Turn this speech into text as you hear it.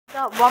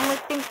Got one more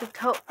thing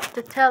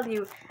to tell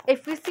you.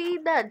 If you see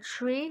that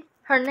tree,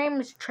 her name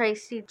is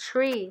Tracy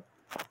Tree,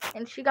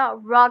 and she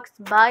got rocks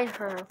by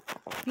her.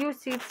 You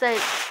see, it's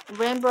like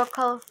rainbow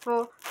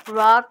colorful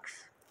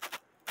rocks.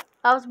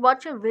 I was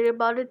watching a video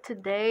about it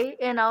today,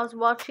 and I was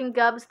watching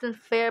Galveston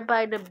Fair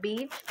by the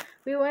beach.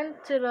 We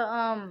went to the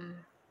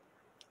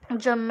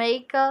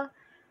Jamaica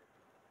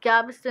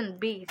Galveston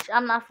Beach.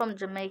 I'm not from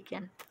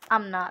Jamaican.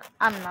 I'm not.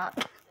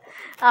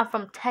 I'm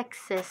from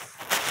Texas.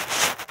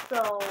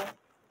 So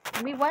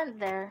we went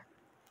there.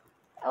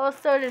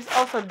 Also, there's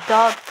also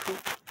dog poop.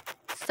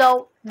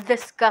 So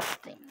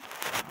disgusting.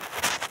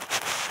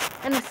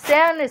 And the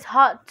sand is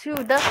hot too.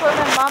 That's why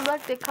my mom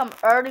likes to come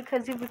early,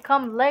 because if you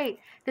come late,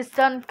 the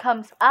sun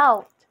comes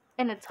out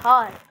and it's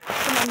hot.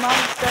 So my mom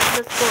said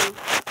let's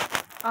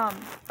go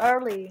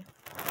early.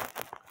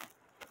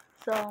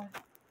 So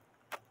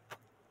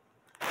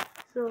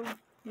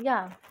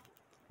yeah.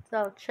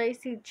 So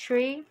Tracy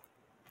Tree,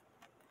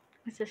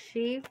 it's a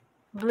she,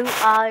 blue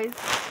eyes.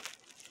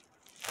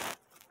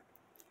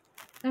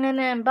 And then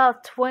in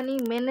about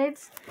 20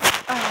 minutes,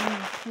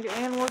 your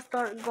animals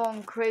start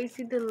going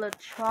crazy. The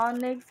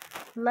electronics,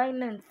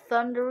 lightning,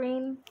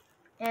 thundering,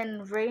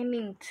 and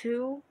raining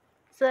too.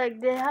 So like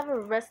they have a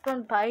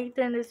restaurant bite,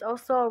 and there's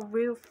also a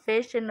real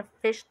fish in a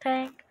fish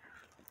tank.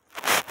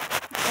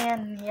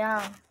 And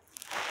yeah,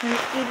 and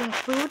they're eating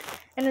food.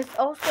 And there's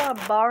also a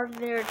bar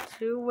there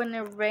too. When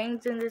it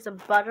rains, and there's a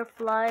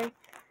butterfly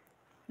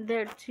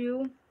there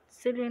too,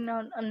 sitting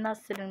on, not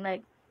sitting,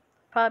 like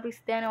probably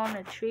standing on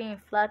a tree and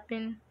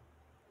flapping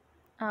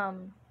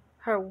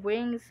her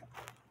wings.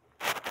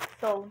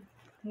 So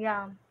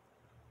yeah,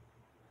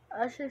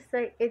 I should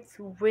say it's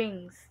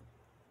wings,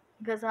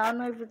 because I don't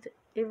know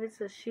if it's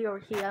a she or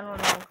he. I don't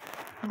know,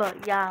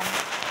 but yeah,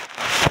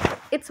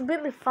 it's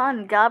really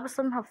fun.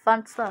 Galveston have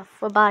fun stuff.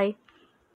 Bye bye.